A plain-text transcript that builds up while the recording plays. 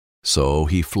So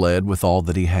he fled with all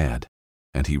that he had,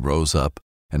 and he rose up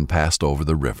and passed over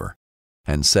the river,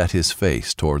 and set his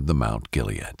face toward the Mount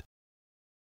Gilead.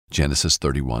 Genesis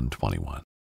 31:21.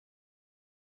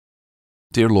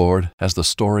 Dear Lord, as the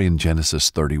story in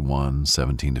Genesis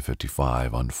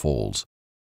 31:17-55 unfolds,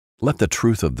 let the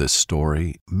truth of this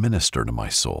story minister to my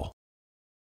soul.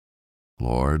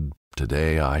 Lord,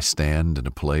 today I stand in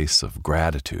a place of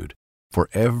gratitude for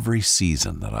every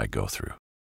season that I go through.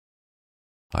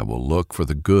 I will look for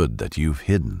the good that you've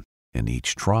hidden in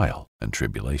each trial and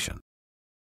tribulation.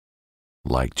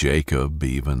 Like Jacob,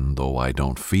 even though I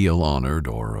don't feel honored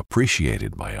or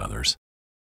appreciated by others,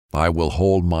 I will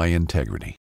hold my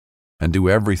integrity and do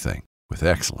everything with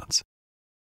excellence,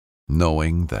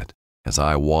 knowing that as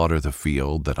I water the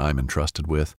field that I'm entrusted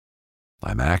with,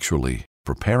 I'm actually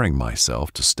preparing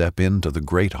myself to step into the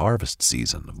great harvest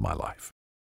season of my life.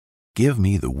 Give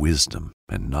me the wisdom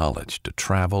and knowledge to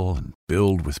travel and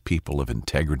build with people of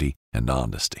integrity and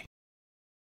honesty.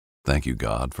 Thank you,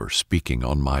 God, for speaking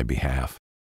on my behalf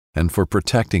and for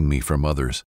protecting me from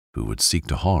others who would seek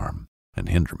to harm and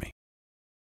hinder me.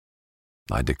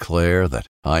 I declare that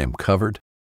I am covered,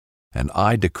 and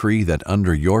I decree that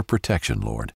under your protection,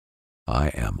 Lord, I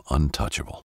am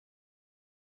untouchable.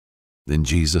 In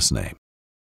Jesus' name,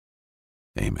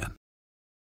 amen.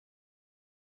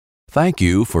 Thank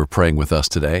you for praying with us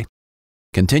today.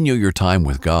 Continue your time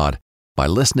with God by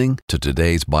listening to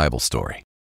today's Bible story,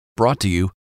 brought to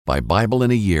you by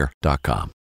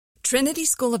BibleInAYear.com. Trinity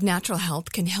School of Natural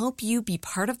Health can help you be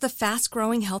part of the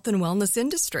fast-growing health and wellness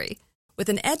industry. With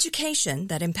an education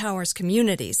that empowers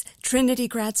communities, Trinity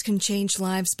grads can change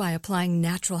lives by applying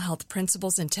natural health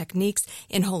principles and techniques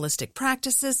in holistic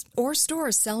practices or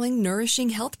stores selling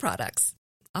nourishing health products.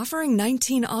 Offering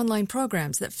 19 online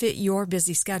programs that fit your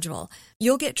busy schedule,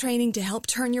 you'll get training to help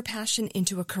turn your passion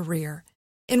into a career.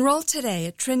 Enroll today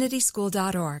at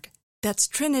trinityschool.org. That's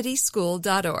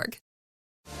trinityschool.org.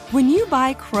 When you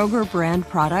buy Kroger brand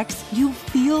products, you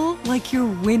feel like you're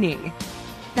winning.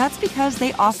 That's because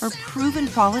they offer proven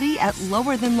quality at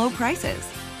lower than low prices.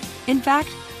 In fact,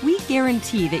 we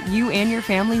guarantee that you and your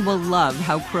family will love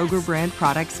how Kroger brand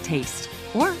products taste,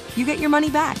 or you get your money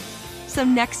back. So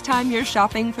next time you're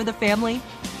shopping for the family,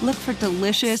 look for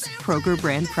delicious Kroger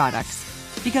brand products,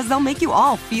 because they'll make you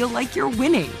all feel like you're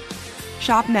winning.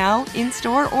 Shop now,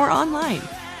 in-store, or online.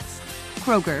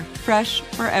 Kroger, fresh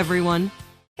for everyone.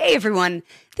 Hey everyone,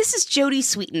 this is Jody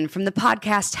Sweeten from the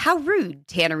podcast How Rude,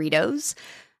 Tanneritos.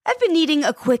 I've been needing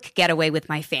a quick getaway with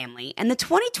my family, and the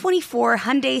 2024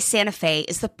 Hyundai Santa Fe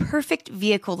is the perfect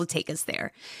vehicle to take us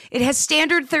there. It has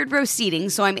standard third-row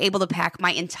seating, so I'm able to pack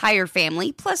my entire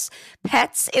family, plus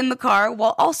pets, in the car,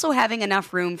 while also having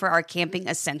enough room for our camping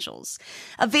essentials.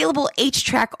 Available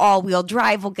H-Track all-wheel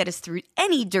drive will get us through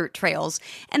any dirt trails,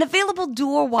 and available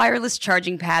dual wireless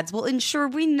charging pads will ensure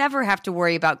we never have to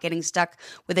worry about getting stuck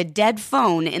with a dead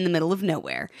phone in the middle of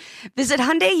nowhere. Visit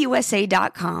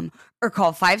HyundaiUSA.com or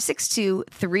call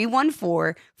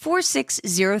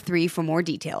 562-314-4603 for more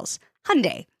details.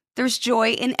 Hyundai, there's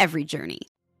joy in every journey.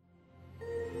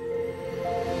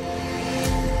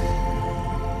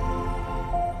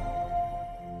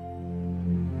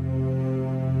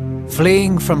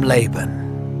 Fleeing from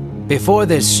Laban. Before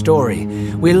this story,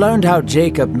 we learned how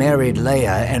Jacob married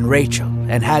Leah and Rachel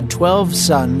and had 12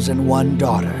 sons and 1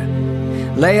 daughter.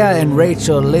 Leah and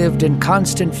Rachel lived in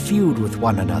constant feud with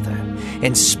one another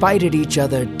and spited each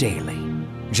other daily.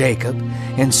 Jacob,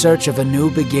 in search of a new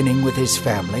beginning with his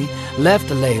family, left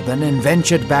Laban and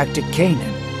ventured back to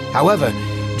Canaan. However,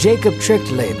 Jacob tricked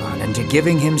Laban into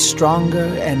giving him stronger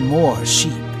and more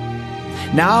sheep.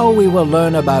 Now we will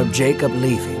learn about Jacob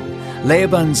leaving,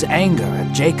 Laban's anger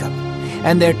at Jacob,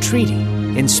 and their treaty,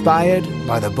 inspired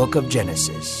by the book of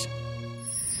Genesis.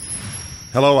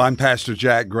 Hello, I'm Pastor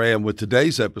Jack Graham with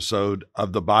today's episode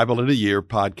of the Bible in a Year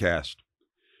podcast.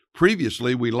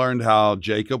 Previously, we learned how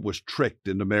Jacob was tricked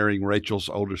into marrying Rachel's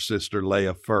older sister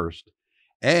Leah first,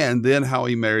 and then how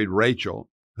he married Rachel,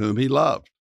 whom he loved.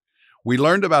 We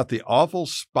learned about the awful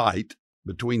spite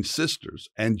between sisters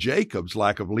and Jacob's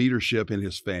lack of leadership in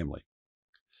his family.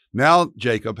 Now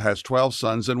Jacob has 12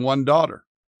 sons and 1 daughter,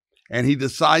 and he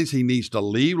decides he needs to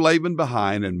leave Laban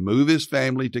behind and move his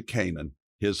family to Canaan,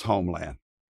 his homeland.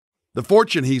 The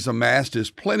fortune he's amassed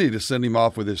is plenty to send him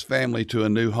off with his family to a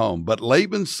new home, but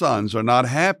Laban's sons are not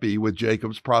happy with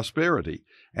Jacob's prosperity,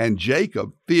 and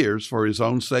Jacob fears for his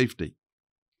own safety.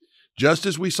 Just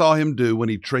as we saw him do when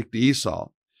he tricked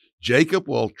Esau, Jacob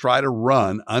will try to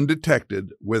run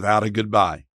undetected without a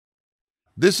goodbye.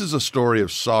 This is a story of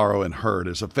sorrow and hurt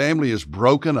as a family is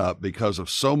broken up because of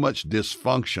so much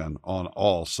dysfunction on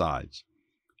all sides.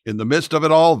 In the midst of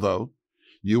it all, though,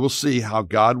 you will see how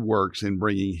God works in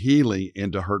bringing healing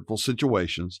into hurtful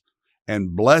situations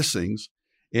and blessings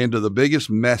into the biggest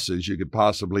messes you could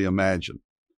possibly imagine.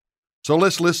 So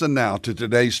let's listen now to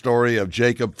today's story of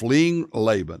Jacob fleeing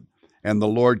Laban and the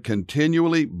Lord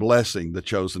continually blessing the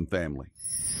chosen family.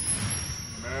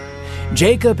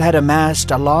 Jacob had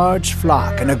amassed a large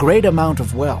flock and a great amount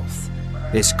of wealth.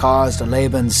 This caused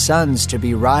Laban's sons to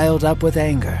be riled up with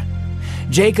anger.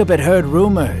 Jacob had heard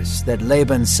rumors that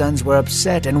Laban's sons were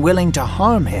upset and willing to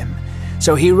harm him,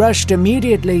 so he rushed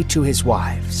immediately to his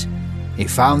wives. He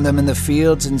found them in the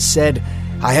fields and said,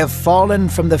 "I have fallen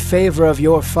from the favor of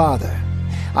your father.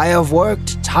 I have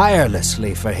worked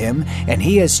tirelessly for him, and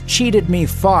he has cheated me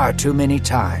far too many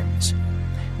times."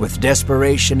 With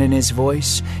desperation in his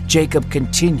voice, Jacob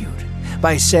continued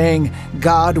by saying,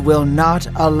 "God will not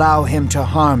allow him to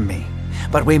harm me,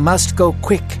 but we must go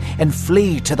quick and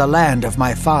flee to the land of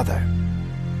my father."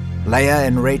 Leah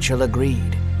and Rachel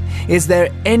agreed. "Is there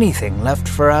anything left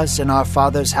for us in our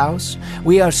father's house?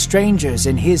 We are strangers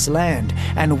in his land,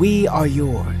 and we are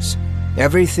yours.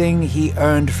 Everything he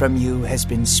earned from you has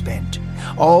been spent.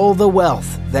 All the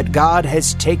wealth that God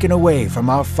has taken away from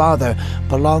our father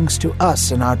belongs to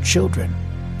us and our children.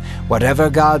 Whatever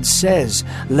God says,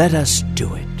 let us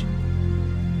do it."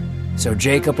 So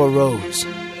Jacob arose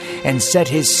and set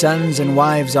his sons and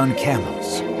wives on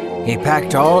camels. He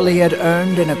packed all he had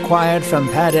earned and acquired from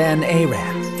Paddan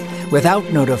Aram,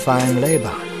 without notifying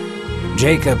Laban.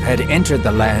 Jacob had entered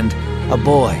the land, a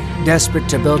boy, desperate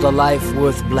to build a life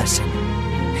worth blessing.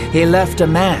 He left a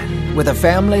man with a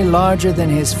family larger than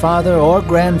his father or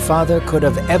grandfather could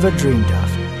have ever dreamed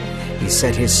of. He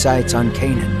set his sights on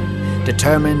Canaan,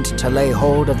 determined to lay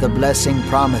hold of the blessing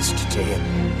promised to him.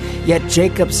 Yet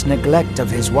Jacob's neglect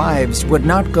of his wives would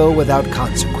not go without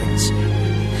consequence.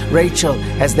 Rachel,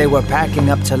 as they were packing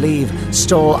up to leave,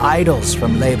 stole idols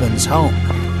from Laban's home.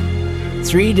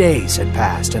 3 days had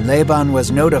passed, and Laban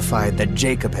was notified that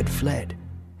Jacob had fled.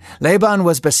 Laban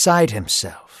was beside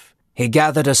himself. He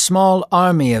gathered a small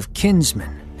army of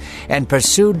kinsmen and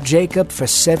pursued Jacob for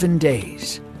 7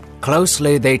 days.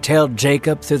 Closely they tailed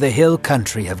Jacob through the hill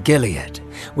country of Gilead.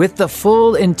 With the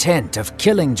full intent of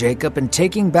killing Jacob and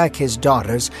taking back his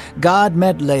daughters, God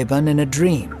met Laban in a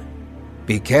dream.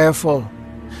 "Be careful.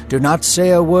 Do not say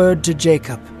a word to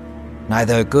Jacob,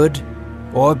 neither good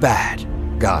or bad,"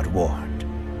 God warned.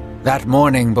 That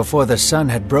morning, before the sun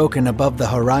had broken above the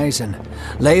horizon,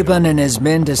 Laban and his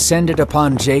men descended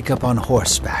upon Jacob on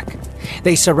horseback.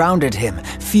 They surrounded him,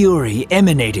 fury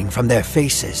emanating from their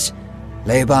faces.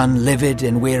 Laban, livid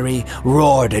and weary,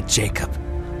 roared at Jacob.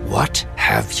 "What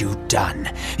have you done?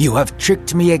 You have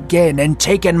tricked me again and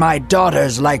taken my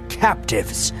daughters like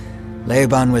captives."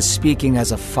 Laban was speaking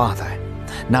as a father,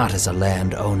 not as a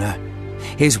landowner.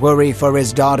 His worry for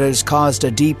his daughters caused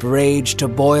a deep rage to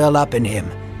boil up in him.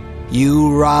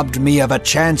 "You robbed me of a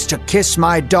chance to kiss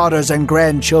my daughters and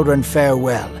grandchildren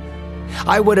farewell.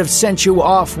 I would have sent you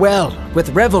off well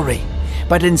with revelry,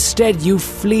 but instead you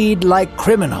fled like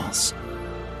criminals."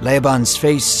 Laban's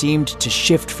face seemed to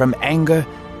shift from anger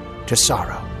to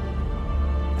sorrow.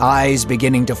 Eyes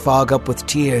beginning to fog up with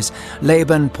tears,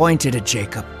 Laban pointed at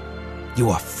Jacob. "You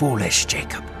are foolish,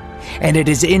 Jacob, and it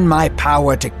is in my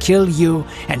power to kill you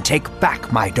and take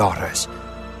back my daughters.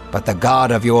 But the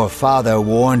God of your father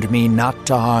warned me not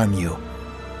to harm you."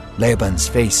 Laban's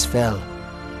face fell.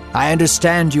 "I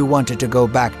understand you wanted to go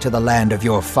back to the land of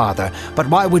your father, but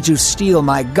why would you steal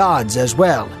my gods as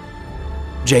well?"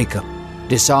 Jacob,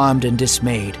 disarmed and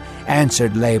dismayed,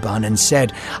 answered Laban and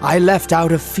said, "I left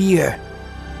out of fear.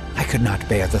 I could not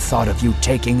bear the thought of you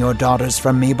taking your daughters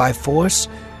from me by force.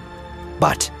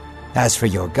 But as for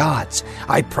your gods,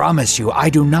 I promise you I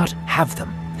do not have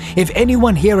them. If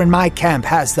anyone here in my camp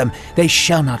has them, they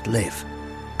shall not live.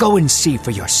 Go and see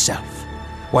for yourself.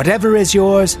 Whatever is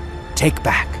yours, take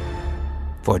back."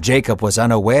 For Jacob was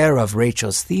unaware of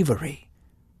Rachel's thievery.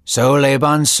 So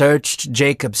Laban searched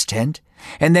Jacob's tent,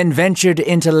 and then ventured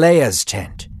into Leah's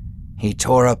tent. He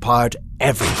tore apart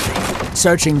everything,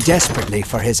 searching desperately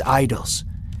for his idols.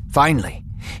 Finally,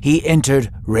 he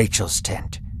entered Rachel's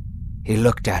tent. He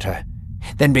looked at her,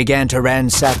 then began to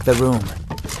ransack the room.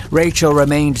 Rachel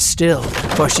remained still,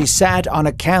 for she sat on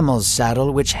a camel's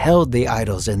saddle which held the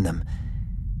idols in them.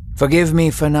 "Forgive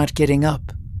me for not getting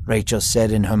up," Rachel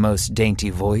said in her most dainty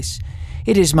voice.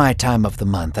 "It is my time of the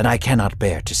month, and I cannot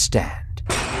bear to stand."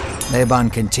 Laban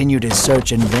continued his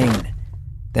search in vain,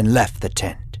 then left the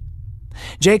tent.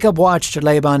 Jacob watched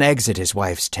Laban exit his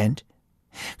wife's tent.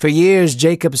 For years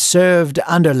Jacob served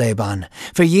under Laban.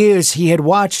 For years he had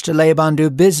watched Laban do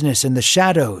business in the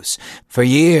shadows. For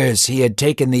years he had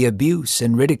taken the abuse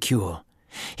and ridicule.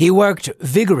 He worked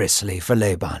vigorously for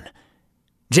Laban.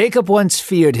 Jacob once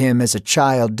feared him as a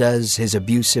child does his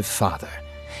abusive father.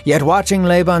 Yet watching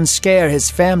Laban scare his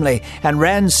family and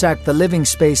ransack the living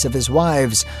space of his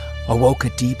wives awoke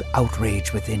a deep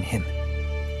outrage within him.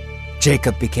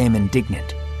 Jacob became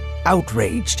indignant.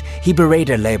 Outraged, he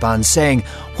berated Laban, saying,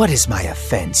 "What is my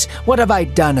offense? What have I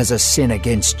done as a sin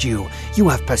against you? You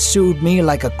have pursued me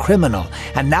like a criminal,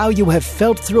 and now you have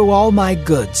felt through all my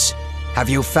goods. Have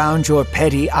you found your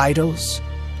petty idols?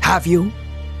 Have you?"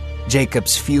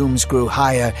 Jacob's fumes grew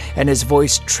higher, and his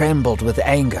voice trembled with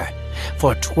anger.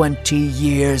 "For 20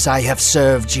 years I have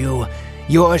served you.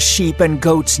 Your sheep and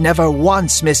goats never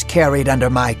once miscarried under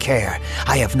my care.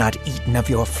 I have not eaten of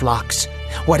your flocks.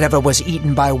 Whatever was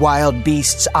eaten by wild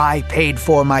beasts I paid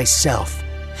for myself.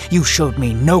 You showed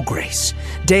me no grace.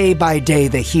 Day by day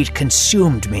the heat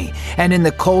consumed me, and in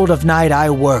the cold of night I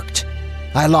worked.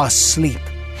 I lost sleep,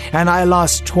 and I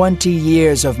lost 20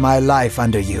 years of my life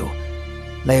under you."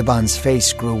 Laban's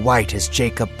face grew white as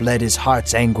Jacob bled his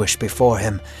heart's anguish before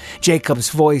him. Jacob's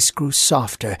voice grew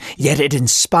softer, yet it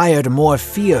inspired more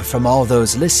fear from all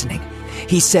those listening.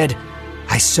 He said,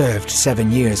 "I served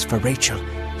 7 years for Rachel,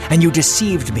 and you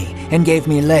deceived me and gave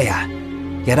me Leah.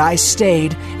 Yet I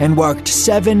stayed and worked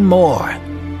 7 more.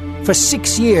 For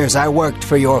 6 years I worked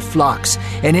for your flocks,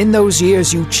 and in those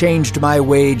years you changed my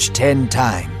wage 10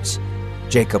 times.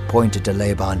 Jacob pointed to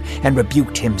Laban and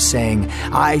rebuked him, saying,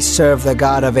 "I serve the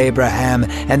God of Abraham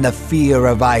and the fear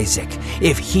of Isaac.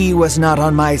 If he was not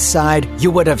on my side, you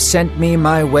would have sent me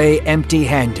my way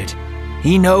empty-handed.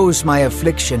 He knows my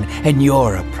affliction and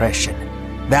your oppression.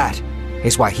 That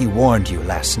is why he warned you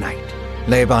last night."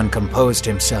 Laban composed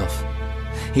himself.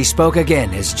 He spoke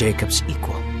again as Jacob's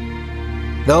equal.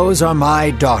 "Those are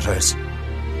my daughters,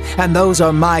 and those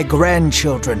are my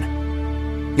grandchildren.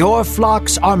 Your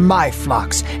flocks are my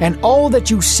flocks, and all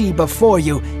that you see before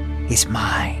you is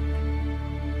mine."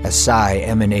 A sigh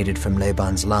emanated from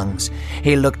Laban's lungs.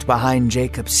 He looked behind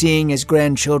Jacob, seeing his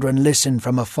grandchildren listen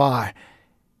from afar.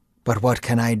 "But what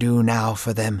can I do now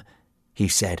for them?" he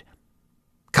said.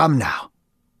 "Come now.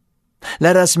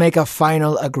 Let us make a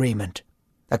final agreement,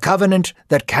 a covenant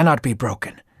that cannot be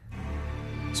broken."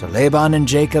 So Laban and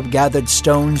Jacob gathered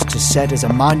stones to set as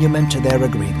a monument to their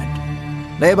agreement.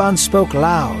 Laban spoke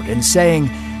loud and saying,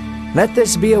 "Let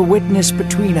this be a witness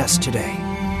between us today,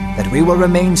 that we will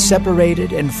remain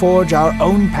separated and forge our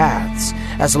own paths,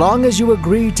 as long as you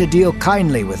agree to deal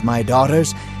kindly with my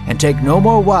daughters and take no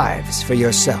more wives for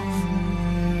yourself."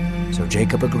 So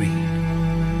Jacob agreed.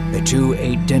 The two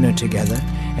ate dinner together,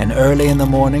 and early in the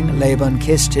morning Laban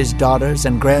kissed his daughters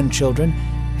and grandchildren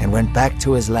and went back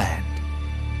to his land.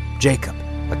 Jacob,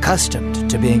 accustomed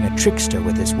to being a trickster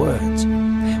with his words,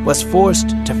 was forced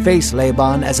to face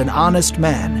Laban as an honest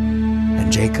man,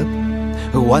 and Jacob,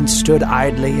 who once stood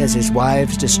idly as his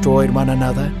wives destroyed one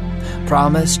another,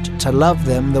 promised to love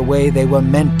them the way they were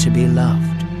meant to be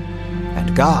loved.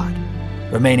 And God,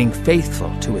 remaining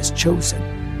faithful to his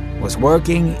chosen, was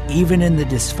working even in the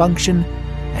dysfunction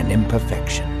and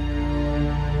imperfection.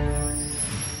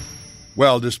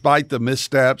 Well, despite the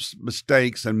missteps,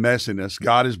 mistakes, and messiness,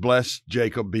 God has blessed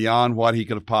Jacob beyond what he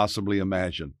could have possibly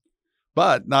imagined.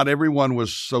 But not everyone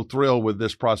was so thrilled with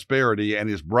this prosperity, and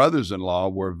his brothers-in-law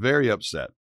were very upset.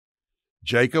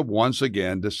 Jacob once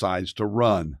again decides to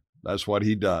run. That's what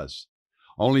he does.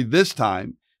 Only this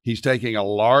time, he's taking a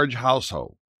large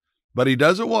household. But he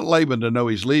doesn't want Laban to know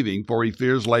he's leaving, for he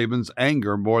fears Laban's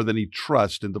anger more than he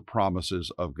trusts in the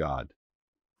promises of God.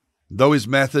 Though his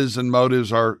methods and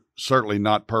motives are certainly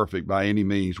not perfect by any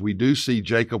means, we do see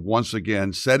Jacob once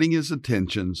again setting his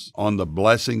attentions on the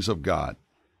blessings of God,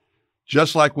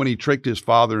 just like when he tricked his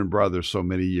father and brothers so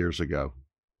many years ago.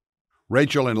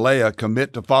 Rachel and Leah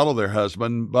commit to follow their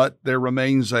husband, but there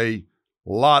remains a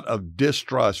lot of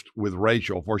distrust with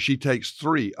Rachel, for she takes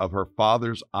 3 of her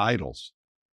father's idols.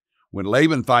 When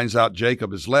Laban finds out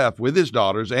Jacob is left with his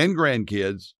daughters and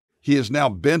grandkids, he is now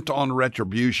bent on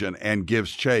retribution and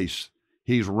gives chase.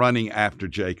 He's running after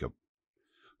Jacob.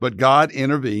 But God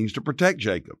intervenes to protect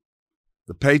Jacob,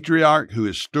 the patriarch who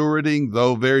is stewarding,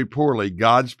 though very poorly,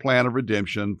 God's plan of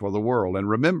redemption for the world. And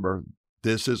remember,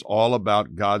 this is all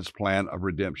about God's plan of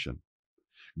redemption.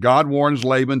 God warns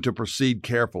Laban to proceed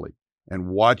carefully and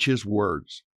watch his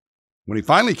words. When he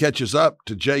finally catches up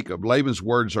to Jacob, Laban's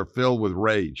words are filled with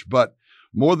rage, but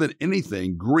more than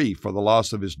anything, grief for the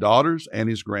loss of his daughters and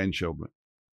his grandchildren.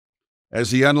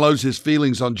 As he unloads his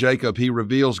feelings on Jacob, he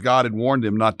reveals God had warned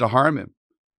him not to harm him.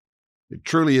 It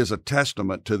truly is a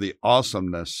testament to the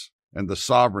awesomeness and the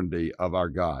sovereignty of our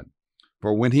God.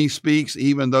 For when he speaks,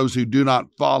 even those who do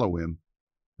not follow him,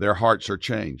 their hearts are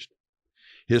changed.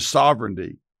 His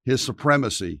sovereignty His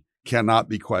supremacy cannot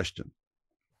be questioned.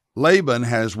 Laban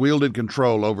has wielded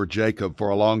control over Jacob for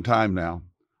a long time now,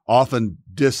 often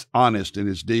dishonest in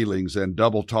his dealings and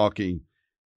double-talking,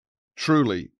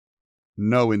 truly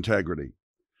no integrity.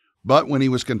 But when he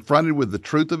was confronted with the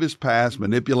truth of his past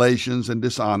manipulations and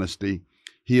dishonesty,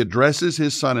 he addresses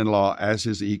his son-in-law as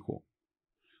his equal.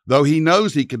 Though he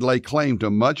knows he could lay claim to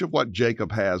much of what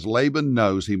Jacob has, Laban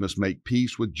knows he must make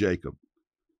peace with Jacob,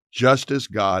 just as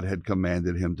God had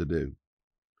commanded him to do.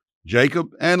 Jacob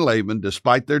and Laban,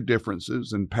 despite their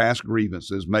differences and past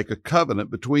grievances, make a covenant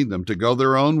between them to go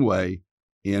their own way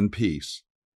in peace.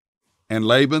 And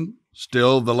Laban,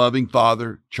 still the loving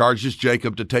father, charges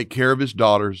Jacob to take care of his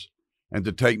daughters and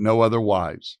to take no other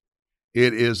wives.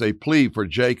 It is a plea for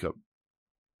Jacob.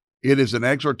 It is an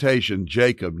exhortation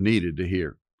Jacob needed to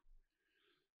hear.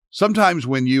 Sometimes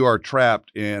when you are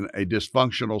trapped in a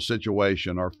dysfunctional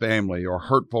situation or family or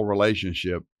hurtful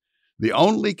relationship, the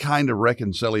only kind of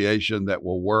reconciliation that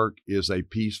will work is a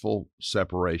peaceful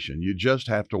separation. You just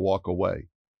have to walk away.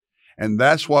 And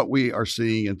that's what we are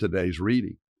seeing in today's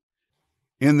reading.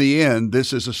 In the end,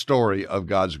 this is a story of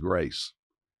God's grace.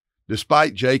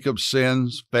 Despite Jacob's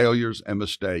sins, failures, and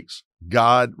mistakes,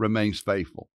 God remains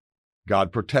faithful.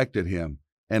 God protected him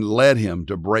and led him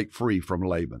to break free from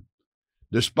Laban.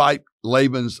 Despite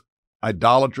Laban's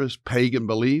idolatrous pagan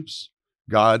beliefs,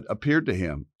 God appeared to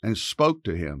him and spoke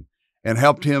to him and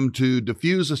helped him to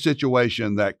diffuse a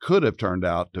situation that could have turned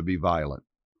out to be violent.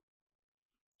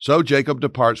 So Jacob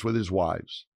departs with his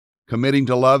wives, committing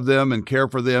to love them and care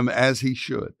for them as he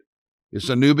should. It's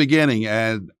a new beginning,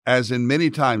 and as in many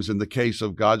times in the case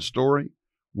of God's story,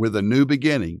 with a new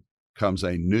beginning comes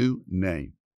a new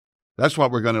name. That's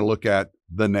what we're going to look at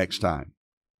the next time.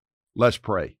 Let's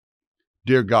pray.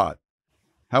 Dear God,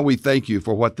 how we thank you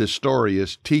for what this story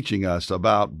is teaching us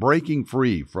about breaking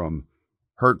free from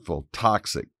hurtful,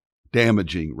 toxic,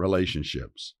 damaging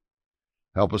relationships.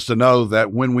 Help us to know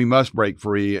that when we must break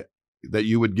free, that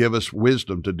you would give us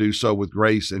wisdom to do so with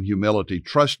grace and humility,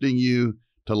 trusting you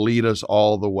to lead us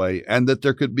all the way, and that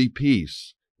there could be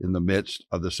peace in the midst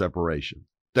of the separation.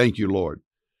 Thank you, Lord,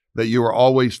 that you are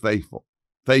always faithful,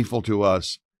 faithful to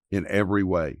us in every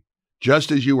way.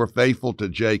 Just as you were faithful to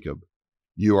Jacob,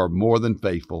 you are more than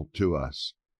faithful to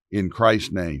us. In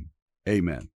Christ's name,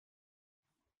 amen.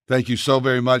 Thank you so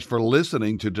very much for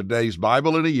listening to today's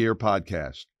Bible in a Year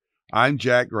podcast. I'm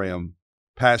Jack Graham,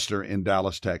 pastor in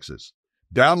Dallas, Texas.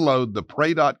 Download the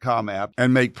Pray.com app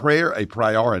and make prayer a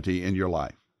priority in your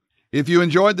life. If you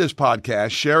enjoyed this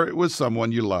podcast, share it with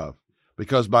someone you love,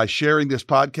 because by sharing this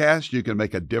podcast, you can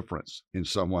make a difference in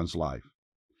someone's life.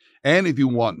 And if you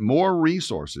want more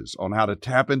resources on how to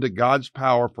tap into God's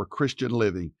power for Christian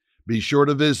living, be sure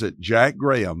to visit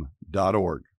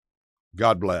jackgraham.org.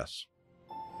 God bless.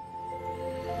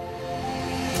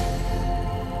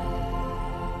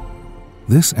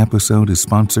 This episode is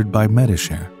sponsored by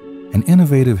MediShare, an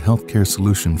innovative healthcare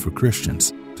solution for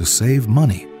Christians to save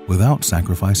money without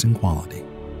sacrificing quality.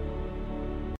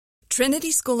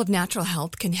 Trinity School of Natural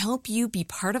Health can help you be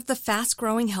part of the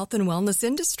fast-growing health and wellness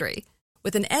industry.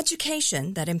 With an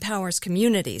education that empowers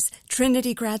communities,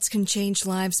 Trinity grads can change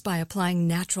lives by applying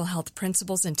natural health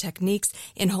principles and techniques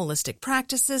in holistic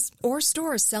practices or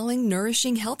stores selling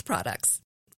nourishing health products.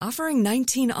 Offering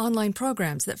 19 online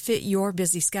programs that fit your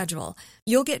busy schedule,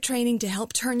 you'll get training to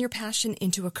help turn your passion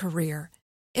into a career.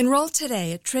 Enroll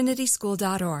today at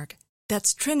trinityschool.org.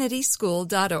 That's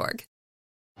trinityschool.org.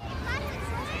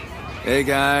 Hey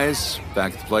guys,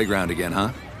 back at the playground again,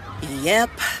 huh? Yep.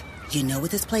 You know what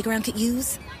this playground could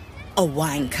use? A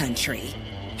wine country.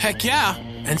 Heck yeah,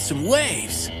 and some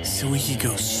waves so we could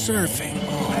go surfing.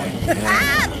 Oh,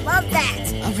 yeah. I love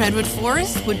that. A redwood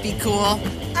forest would be cool.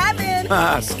 I'm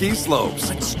in. Ski slopes.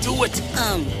 Let's do it.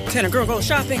 Can a girl go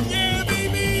shopping? Yeah,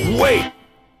 baby. Wait!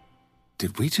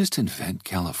 Did we just invent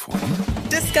California?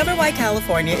 Discover why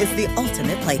California is the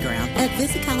ultimate playground at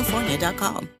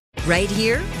visitcalifornia.com. Right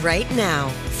here, right now.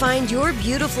 Find your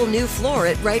beautiful new floor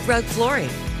at Right Rug Flooring.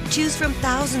 Choose from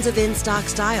thousands of in-stock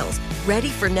styles, ready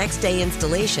for next day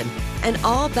installation, and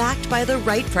all backed by the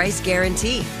right price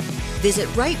guarantee. Visit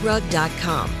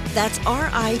rightrug.com. That's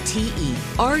RITERUG.com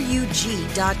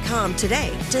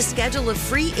today to schedule a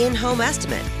free in-home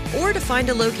estimate or to find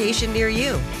a location near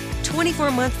you.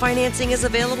 24-month financing is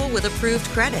available with approved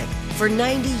credit. For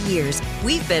 90 years,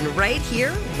 we've been right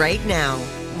here, right now.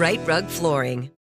 Right Rug Flooring.